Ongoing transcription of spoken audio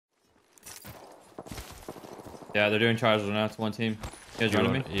Yeah, they're doing charges now. It's one team. You guys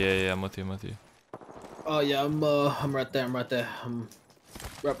joining me? Yeah, I'm with you. Oh yeah, I'm right there. I'm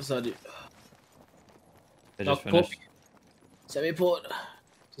right beside you. They just finished. Semi-port.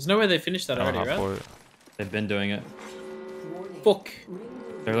 There's no way they finished that already, right? They've been doing it. Fuck.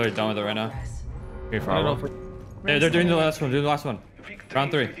 They're literally done with it right now. Here for Yeah, they're doing the last one. Do the last one.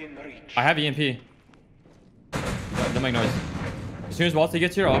 Round 3. I have EMP. Don't make noise. As soon as Walty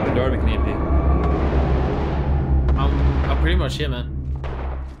gets here, I'll open the door and make an EMP. I'm pretty much here, man.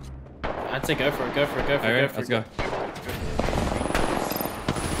 I'd say go for it. Alright, let's go.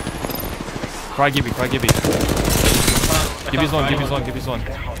 Cry Gibby. Gibby's one.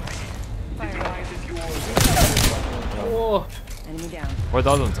 Oh. Enemy down. Where are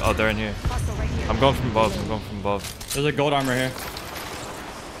the other ones? Oh, they're in here. I'm going from above. There's a gold armor here.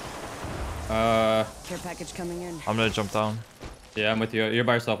 Care package coming in. I'm gonna jump down. Yeah, I'm with you. You're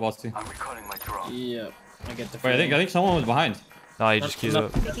by yourself, Walty. I'm recalling my drone. Yeah, I get the. Wait, I think someone was behind. Nah, he just queued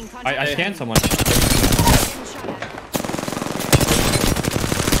up. I scanned someone.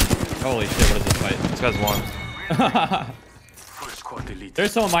 Holy shit, what is this fight? This guy's won. Full squad delete.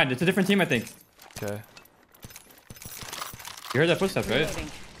 There's someone behind. It's a different team, I think. Okay. You heard that footsteps, right?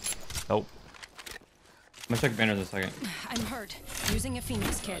 Nope. I'm gonna check banners in a second. I'm hurt. Using a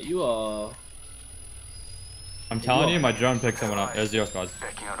Phoenix kit. You are. I'm telling you, my drone picked someone up. There's 0 squads.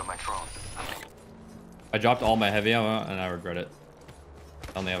 Backing out of my drone. I dropped all my heavy ammo and I regret it.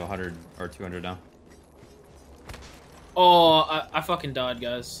 I only have 100 or 200 now. Oh, I fucking died,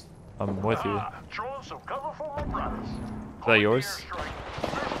 guys. I'm with you. Is that yours?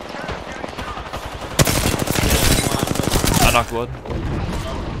 I knocked wood.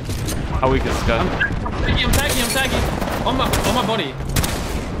 How weak is this guy? I'm tagging. On my body.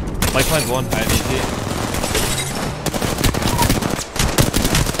 Lifeline's one. I have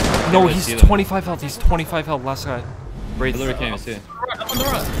No, he's 25 health. He's 25 health. Last guy. Great. I literally can't even see it. On the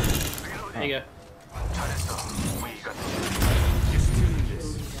right. There you go.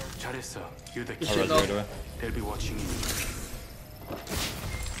 You're the I'll res right away. They'll be watching you.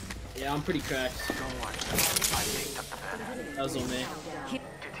 Yeah, I'm pretty cracked. Don't worry. I picked up the banner. That was on me.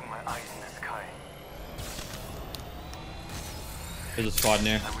 Getting my eyes in the sky. There's a squad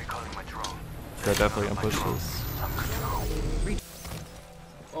near. I'm recalling my drone. Yeah, definitely gonna push this. I'm good to go.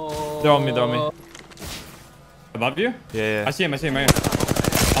 Oh. They're on me. Above you? Yeah. I see him right here.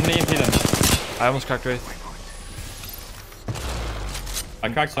 I'm gonna EMP them. I almost cracked Wraith. I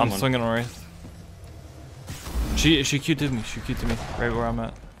cracked someone. I'm swinging on Wraith. She queued to me. Right where I'm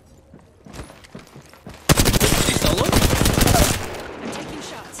at. She solo? I'm taking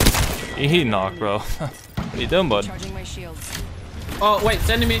shots. He knocked, bro. What are you doing, bud? Charging my shields. Oh wait,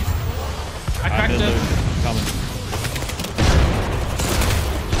 sending me. I cracked her. Coming.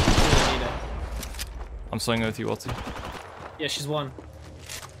 I'm swinging with you, Walty. Yeah, she's one.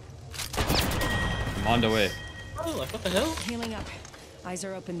 I'm on the way. Oh, like what the hell? Healing up. Eyes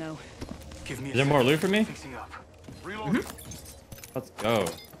are open though. Give me Is there more loot for me? fixing up. Reloading. Let's go.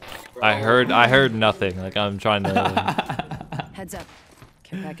 I heard nothing. Like I'm trying to. Heads up.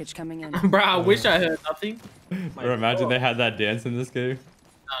 Care package coming in. Bro, I wish I heard nothing. Bro, imagine they had that dance in this game.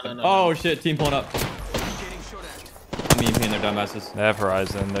 No. Oh shit, team pulling up. I'm EMPing their dumbasses. They have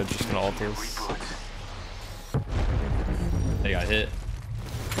Horizon. They're just gonna ult us. They got hit.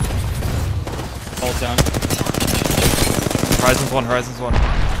 Ult down. Horizon's one. I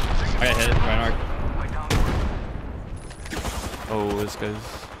got hit. Reinhardt. Oh, this guy's.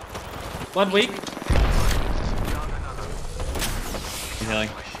 1 week. I'm healing.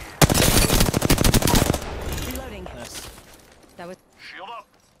 Reloading. Nice. That was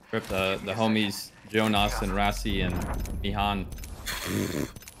Rip the homies Jonas and Rassi and Mihan.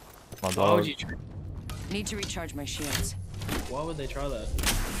 My Why dog. would you? need to recharge my shields. Why would they try that?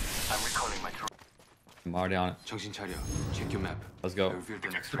 I'm recalling my drone. I'm already on it. 정신 차려. Check your map. Let's I go. revealed the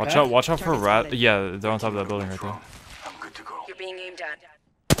next Watch out for rat. Yeah, they're on top of that building right there. I'm good to go. You're being aimed at.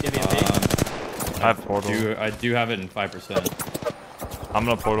 Give me a peek. I have portal. I do have it in 5%. I'm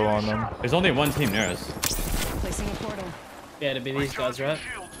gonna portal on them. There's only one team near us. Placing a portal. Yeah, to be these guys, right?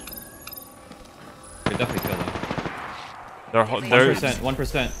 We definitely kill them. They're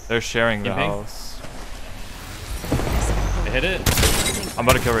 1%. they're sharing the Camping? house. I hit it. I'm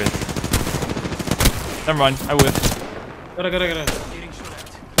about to kill Wraith. Never mind. I whiffed. Go.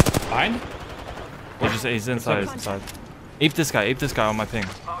 Behind? He's inside. He's inside. Ape this guy on my ping.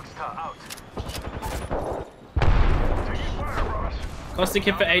 Caustic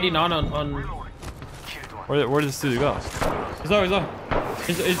hit for 89 on. Where did this dude go? He's low.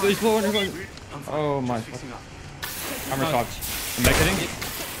 He's low. Oh my. Armor shocked. I'm back hitting.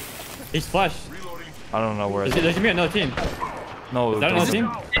 He's flash. I don't know where. There's gonna be another team. No, Is that another team?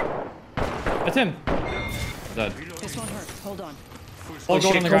 That's him. Dead. This won't hurt. Hold on. All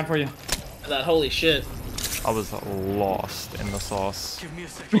gold on the ground for you. That holy shit. I was lost in the sauce. Give me a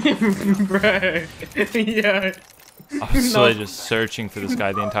second. Bro. Yeah. I was literally just searching for this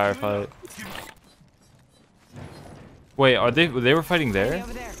guy the entire fight. Wait, are they were fighting there?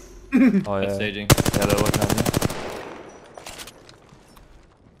 Over there. Oh yeah. That's staging. Yeah, they're looking at me.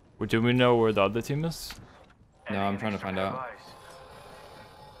 Do we know where the other team is? No, I'm trying to find out.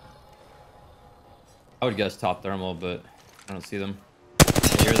 I would guess top thermal, but I don't see them. I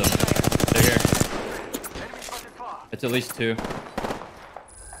hear them. They're here. It's at least 2.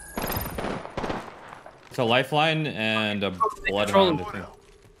 It's a lifeline and a bloodhound, I think.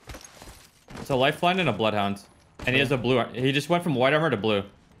 It's a lifeline and a bloodhound. And he has a blue. He just went from white armor to blue.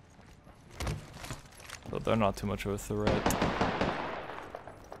 But they're not too much of a threat.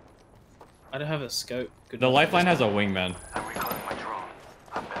 I don't have a scope. Good The lifeline has a wingman. I'm recalling my drone.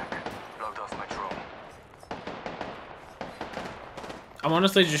 I'm back. Logged off my drone. I'm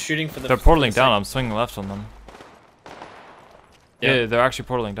honestly just shooting for the. They're portaling down. I'm swinging left on them. Yeah. Yeah, they're actually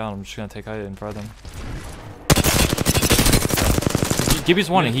portaling down. I'm just gonna take height in front of them. Gibby's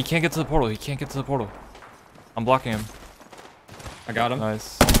wanting. He can't get to the portal. He can't get to the portal. I'm blocking him. I got him.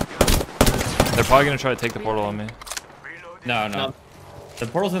 Nice. They're probably gonna try to take the portal on me. No. No. The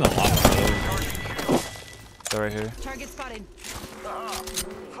portal's in the lobby. They're right here. Target spotted. This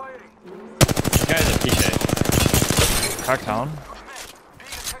guy is a PK. Crack town. Being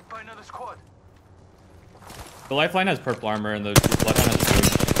attacked by another squad. The lifeline has purple armor and the bloodhound has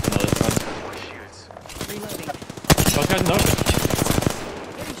blue. On the other side. My shields. Reloading. Those guys in the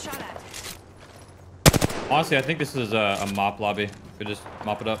open. Getting shot at. Honestly, I think this is a mop lobby. We just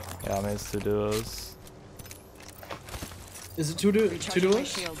mop it up. Yeah, I mean it's 2 duos. Is it two Recharging my duos?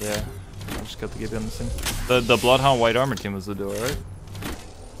 shields. Yeah. I just got the Gibby on this thing. The bloodhound white armor team was the duo, right?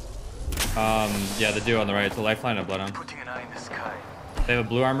 Yeah, the duo on the right. It's a lifeline and a bloodhound. Putting an eye in the sky. They have a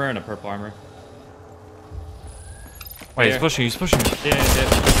blue armor and a purple armor. Wait, Here. he's pushing. He's pushing. Yeah.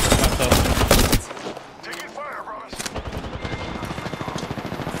 Myself. Taking fire, bros.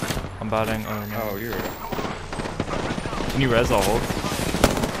 I'm batting. Oh no. Oh, you're. Can you res? I'll hold.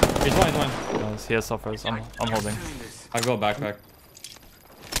 He's one. Nice. He has self res. I'm holding. I'll go backpack.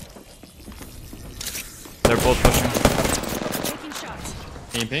 They're both pushing. Taking shots.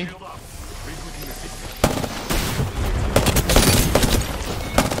 Can you ping?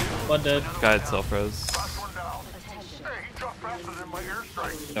 One dead. Guy had self res. Last one down. Hey, he dropped faster than my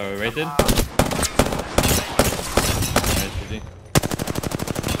airstrike. So we rated. Nice, GG.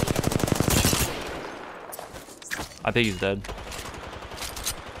 I think he's dead.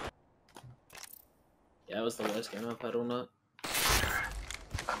 Yeah, it was the worst game I've had all night. I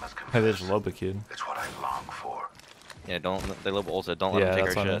must confess, Hey, there's Loba kid. it's what I long for. Yeah, don't. They love ulted. Don't let Yeah, them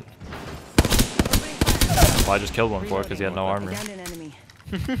that's take our what I shit. Well, I just killed one for it because he had no armor. Downed an enemy.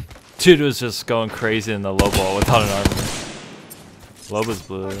 Dude was just going crazy in the low ball without an armor. Loba's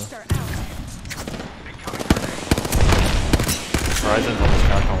blue. Star out. Horizon's almost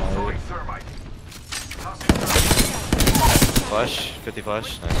cracked on Throwing light. thermite. Flush. 50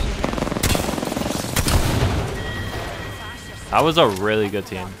 flush. Nice. That was a really good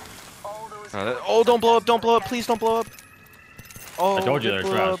team. Oh, don't blow up! Don't blow up! Please don't blow up! Oh, I told you it they're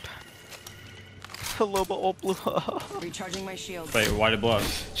blew trash. up. The Loba ult blew up. Recharging my shields. Wait, why did it blow up?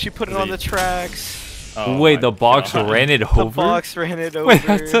 She put it on the tracks. Oh Wait, my the box God. ran it The over? box ran it over. Wait,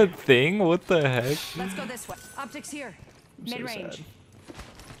 that's a thing? What the heck? Let's go this way. Optics here. Mid-range. sad.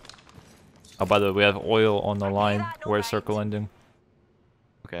 Oh, by the way, we have oil on the line. Where's circle ending?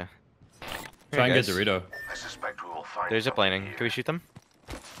 Okay. Try and Here, get guys. Dorito. I suspect we will find They're zip lining. Can we shoot them?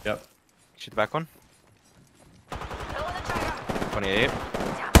 Yep. Shoot the back one. 28.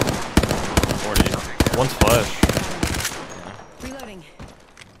 40. One's flush. Reloading.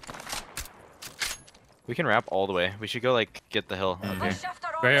 We can wrap all the way. We should go like get the hill. Okay.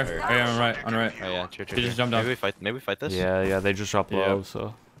 Right here. Right here on the right. On the right. Oh yeah, true. He just jumped down. Maybe we fight this. Yeah, they just dropped Yeah. low,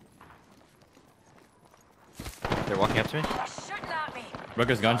 so. They're walking up to me. Broke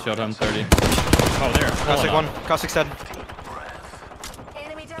his gun shield. I'm 30. Oh, there. Caustic one. Caustic's dead.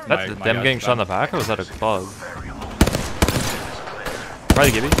 That's My them guy's getting shot in the back, or was that a bug?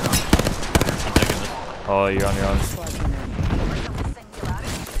 Probably Gibby. I'm taking this. Oh, you're on your own.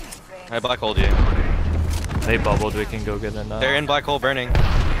 I black hold you. They bubbled, we can go get in They're in black hole burning. We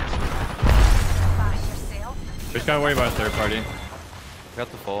just gotta worry about a third party. Got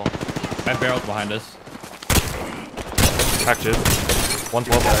the full. I have barrels behind us. Cracked it.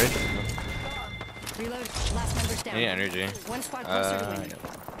 112 buried. Reload. Last member's down. I need energy. One squad closer to win.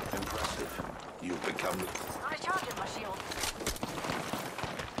 Impressive. You've become Recharging my shield.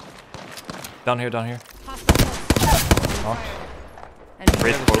 Down here, down here. Hostile. Enemy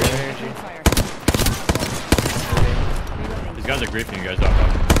Wraith portal. fire. These guys are griefing you guys off.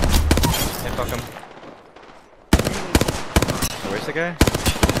 Hey, fuck him. Oh, where's the guy?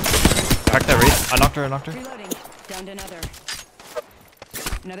 Crack that Wraith. I knocked her, I knocked her. Reloading. Downed another.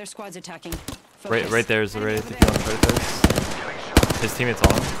 Another squad's attacking. Right there is the Wraith if you want to fight this. His teammates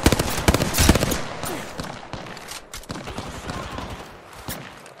on him.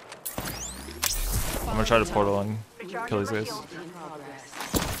 I'm gonna try to portal and kill these guys.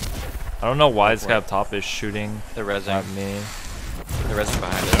 I don't know why this guy up top is shooting They're rezzing. at me. They're rezzing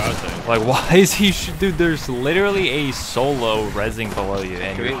behind Yeah, I us. was saying. Like, why is he dude, there's literally a solo rezzing below you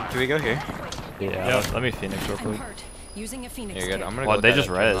and Do we go here? yeah, let me Phoenix real I'm quick. hurt. Using a Phoenix. You're good. I'm gonna go Well, with they that just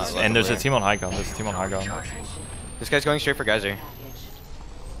if I'm res, not and there's a level team on high ground. There's a team on high ground. there. This guy's going straight for geyser.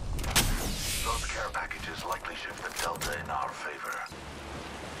 Those care packages likely shift the delta in our favor.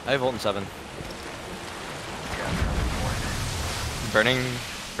 I have ult in 7. Burning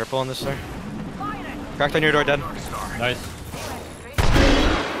purple on this star. Cracked on your door, dead. Nice.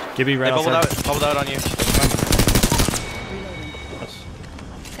 Gibby They ran bubbled outside. out on you. Reloading. That's,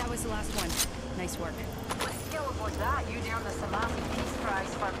 That was the last one. Nice work.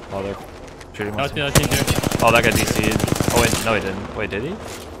 Oh, they're shooting no, one. it's the other team here. Oh, that guy DC'd. Oh wait, no he didn't. Wait, did he?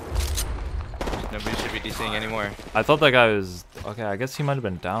 Nobody should be DCing anymore. I thought that guy was okay. I guess he might have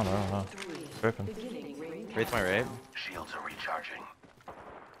been down. I don't know. Rip him. Wraith my right. Shields are recharging.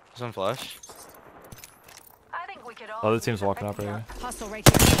 This one flash. Other team's walking up right here. Hostile right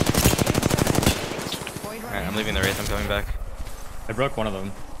here. Void Alright, running. I'm leaving the Wraith. I'm coming back. I broke one of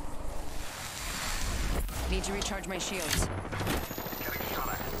them. Need to recharge my shields.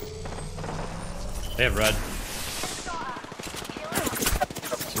 They have red.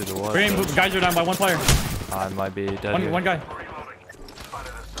 Dude, the what? Green, guys are down by one player. I might be dead here. One guy.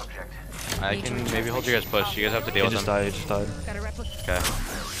 Spotted a subject. I can maybe hold you guys push. You guys have to deal He with just them. died. He just died. Got a replica. Okay.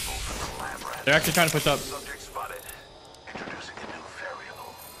 They're actually trying to push up. Subject spotted. Introducing a new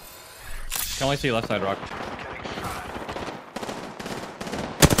variable. Can only see left side rock.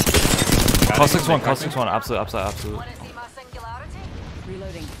 Cost 6-1. Cost 6-1. Absolute. Absolute.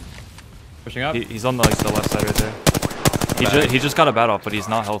 Reloading. Pushing up. He's on the left side right there. He just got a bat off, but he's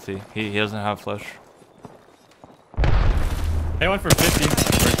not healthy. He doesn't have flesh. They went for 50 or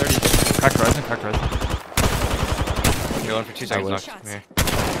 30. Crack Horizon. Crack Horizon. You're on for 2 seconds. wish. Knocked. Here.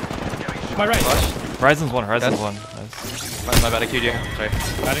 My right. Flash. Horizon's one. Horizon's Dead. one. Nice. My bad. I queued you. Sorry.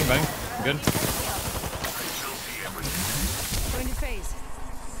 Batting. Good. Going to phase.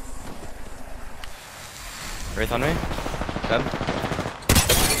 Wraith on me. Dead.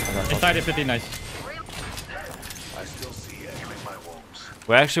 Inside at 50, nice. I still see you healing my wounds.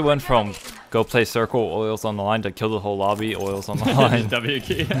 We actually went from go play circle, oils on the line, to kill the whole lobby, oils on the line. W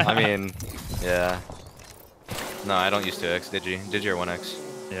key. I mean, yeah. No, I don't use 2x. Digi or 1x.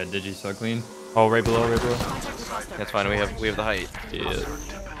 Yeah, Digi's so clean. Oh, right below, right below. That's fine. We have the height. Yeah.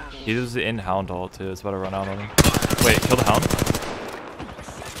 He was in Hound Hall too. It's about to run out on him. Wait, kill the Hound?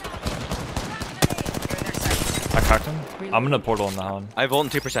 I cracked him. I'm gonna portal on the Hound. I have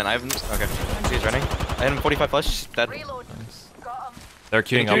ult in 2%. I have okay. He's running. I hit him 45 flush. Dead. They're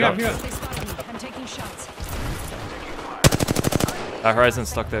queuing Queuing up. up, queuing up. They spotted me. I'm taking shots. That Horizon's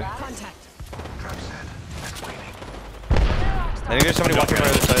stuck there. Contact. I think there's somebody walking on the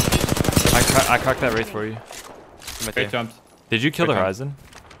other side. I cracked that Wraith for you. I'm with Great you. jumped. Did you kill the Great Horizon?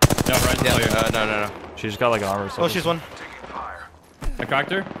 No, right. Yeah. Oh, yeah. No. She just got like an armor. Oh, she's one. I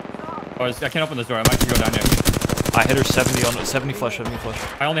cracked her. Oh, I can't open this door. I might have to go down here. I hit her 70 on 70 flush, 70 flush.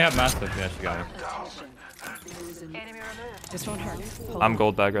 I only have massive. Yeah, she got it. This won't hurt. Hold I'm on.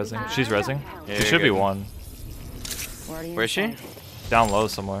 gold bag rezzing. She's rezzing. Yeah, She you're should be good. one. Already Where is she? inside. Down low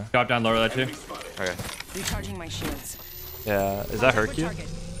somewhere. Drop down lower that too. Okay. Recharging my shields. Yeah. Is that Contact with Hercule? target.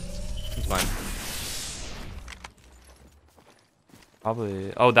 It's mine.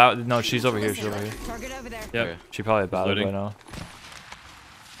 Probably. Oh, that. No, she's over here. She's over here. Target over there. Yep. Okay. She probably battled Loading. by now.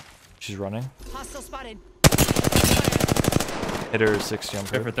 She's running. Hostile spotted. Hit her 6 jump.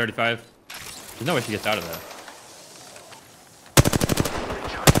 Here for 35. There's no way she gets out of that.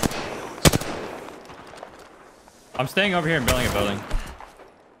 I'm staying over here and building a building.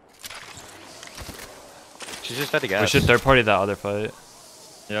 She's just at the gas. We should third party that other fight.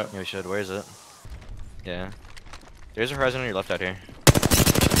 Yep. Yeah, we should. Where is it? Yeah. There's a Horizon on your left out here.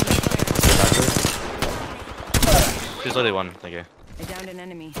 She's literally one. Thank you. I downed an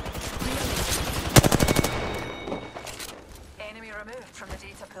enemy. Enemy removed from the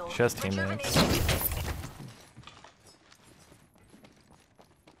data pool. She has teammates.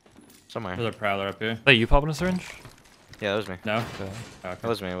 Somewhere. There's a prowler up here. Hey, you popping a syringe? Yeah, that was me. No? Okay. Okay. That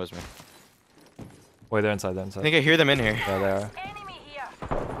was me. It was me. Wait, they're inside. They're I inside. think I hear them in here. Yeah, they are. Enemy here.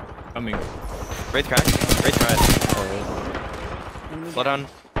 Coming. Wraith crack. Wraith tried. Oh, Blood on.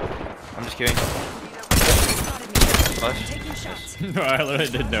 I'm just queuing. Flush. Taking shots. No, I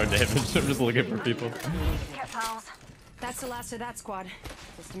literally did no damage. I'm just looking for people. Get pals. That's the last of that squad.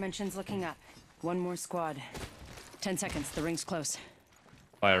 This dimension's looking up. One more squad. 10 seconds. The ring's close.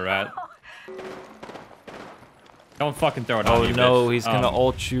 By a rat. Don't fucking throw it on oh you, no, bitch. he's gonna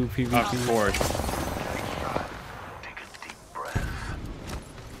ult you, PvP. Of course. Take a deep breath.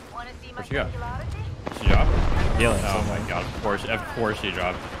 Want to see my Where'd she go? popularity? She dropped? Healing Oh somewhere. my god, of course she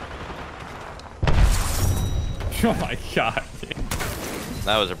dropped. Oh my god, dude.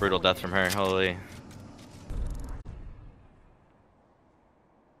 That was a brutal death from her. Holy.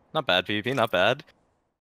 Not bad, PvP. Not bad.